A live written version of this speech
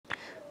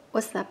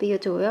What's up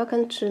YouTube?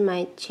 Welcome to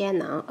my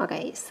channel.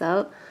 Okay,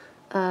 so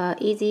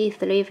Yeezy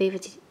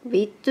 350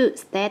 V2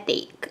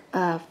 static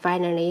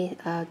finally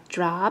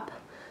drop.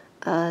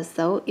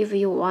 So if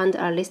you want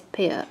a list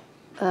pair,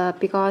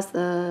 because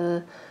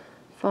for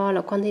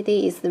the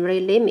quantity is very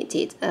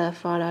limited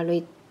for the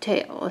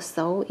retail.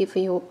 So if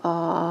you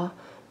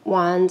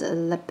want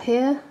the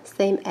pair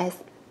same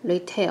as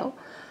retail,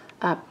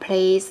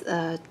 please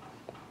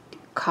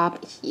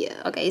copy here.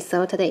 Okay,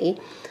 so today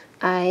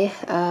I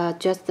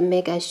just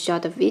make a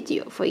short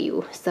video for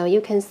you, so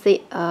you can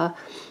see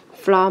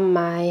from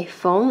my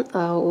phone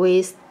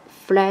with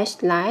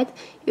flashlight.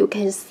 You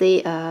can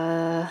see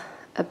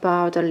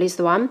about this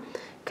one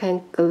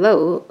can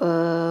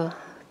glow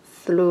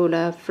through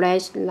the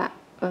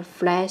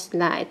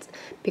flashlight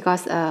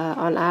because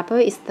on Apple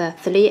is the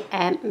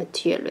 3M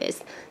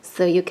materials,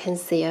 so you can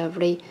see a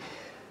very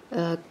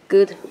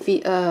good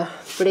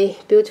very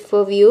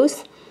beautiful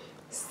views.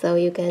 So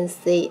you can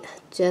see,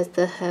 just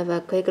have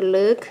a quick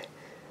look.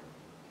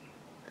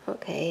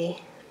 Okay,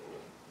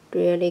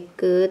 really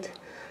good.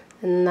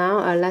 And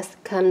now let's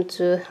come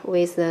to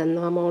with the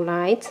normal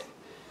light.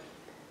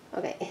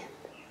 Okay,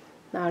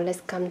 now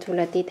let's come to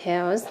the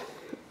details,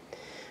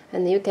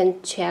 and you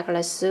can check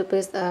the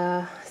super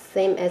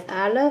same as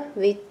other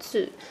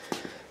V2.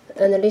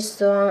 And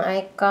this one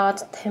I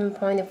got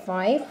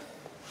 10.5.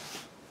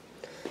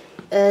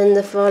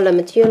 And for the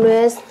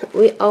materials,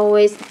 we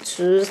always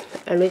choose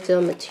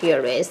original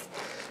materials.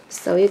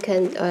 So you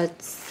can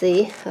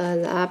see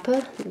the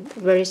upper,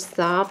 very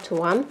soft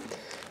one,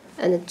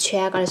 and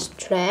check the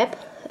strap,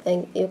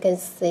 and you can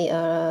see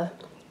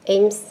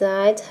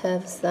inside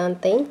have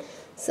something,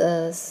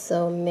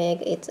 so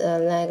make it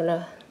like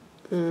the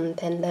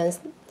pendants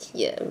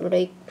here,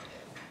 really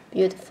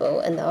beautiful.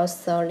 And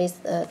also these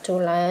two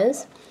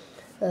lines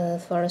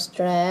for the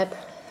strap,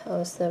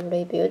 also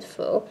really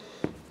beautiful.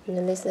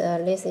 And this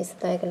is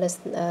like this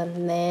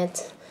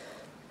net.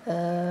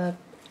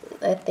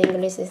 I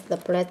think this is the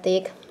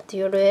plastic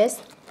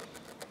materials.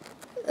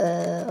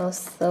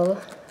 Also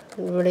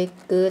really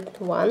good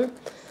one.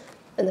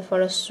 And for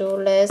the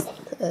shoelace,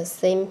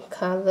 same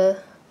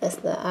color as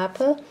the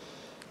upper.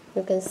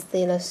 You can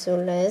see the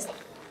shoelace,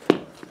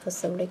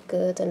 also really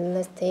good. And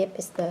the tip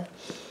is the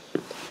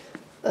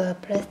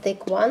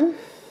plastic one.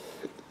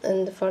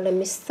 And for the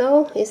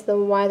midsole is the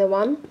white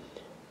one,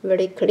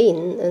 very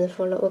clean. And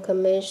for the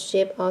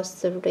workmanship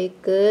also very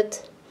good.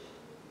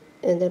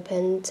 And the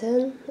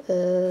pattern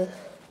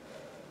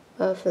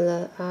of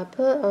the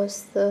upper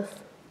also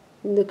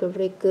look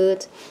very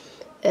good.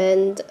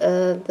 And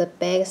the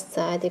back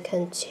side, you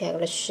can check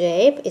the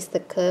shape, is the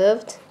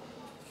curved,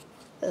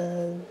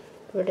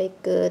 really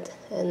good.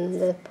 And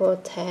the pull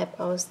tab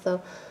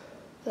also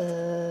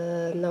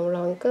no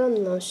longer,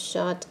 no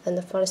short.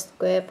 And for the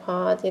square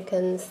part, you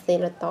can see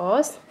the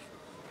doors.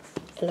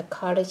 And the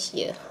color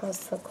here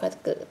also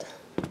quite good.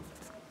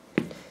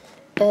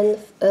 And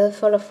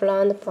for the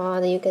front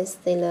part, you can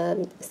see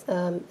the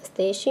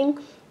stitching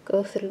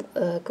go through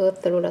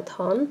the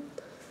tone,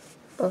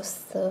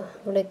 also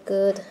really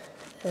good.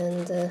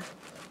 And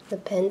the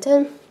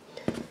pattern.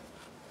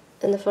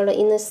 And for the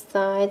inner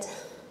side,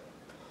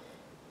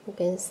 you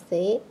can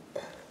see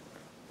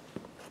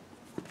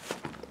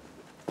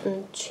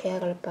and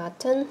check the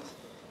button.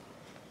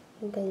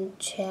 You can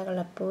check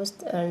the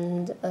boost,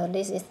 and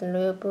this is the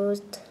real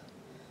boost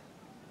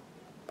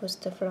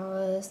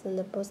flowers and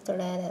the boost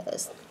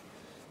letters.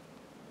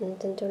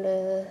 And into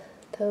the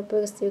toe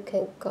boost, you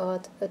can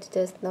got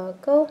Adidas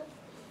logo,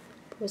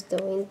 boost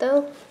the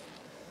window.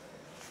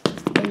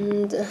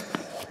 And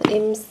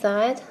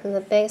inside, the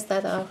back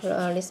side of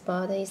this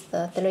body is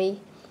the 3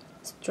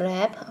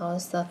 strap,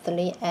 also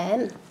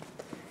 3M.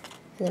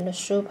 And the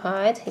shoe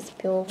part is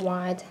pure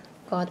white,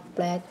 got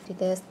black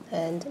Adidas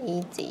and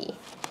Yeezy.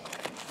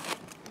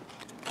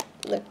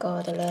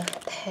 Got the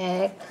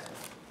tag.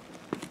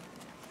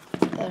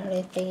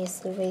 Everything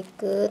is really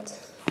good.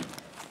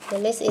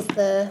 And this is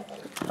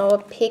our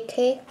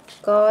PK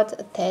God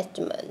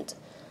attachment.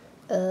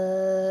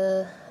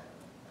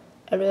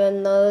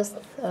 Everyone knows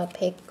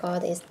PK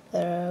God is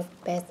the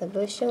best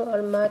version on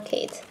the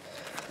market.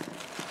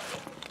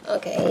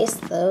 Okay,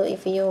 so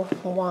if you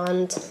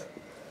want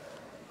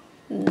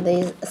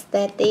this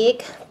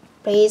static,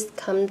 please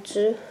come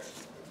to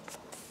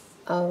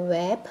our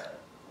web,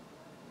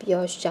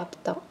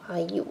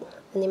 pureshop.ru.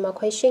 Any more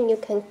questions, you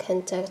can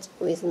contact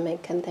with my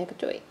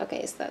contact.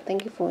 Okay, so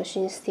thank you for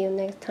watching. See you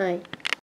next time.